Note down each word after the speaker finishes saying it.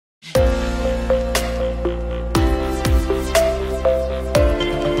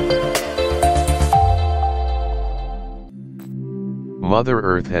Mother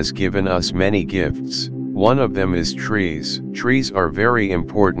Earth has given us many gifts. One of them is trees. Trees are very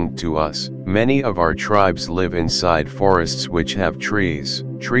important to us. Many of our tribes live inside forests which have trees.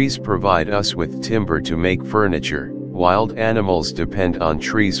 Trees provide us with timber to make furniture. Wild animals depend on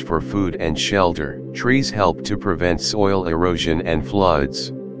trees for food and shelter. Trees help to prevent soil erosion and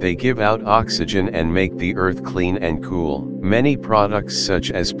floods. They give out oxygen and make the earth clean and cool. Many products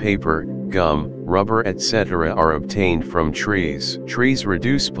such as paper, gum, rubber etc. are obtained from trees. Trees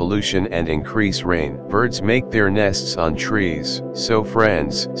reduce pollution and increase rain. Birds make their nests on trees. So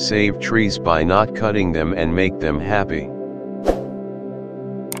friends, save trees by not cutting them and make them happy.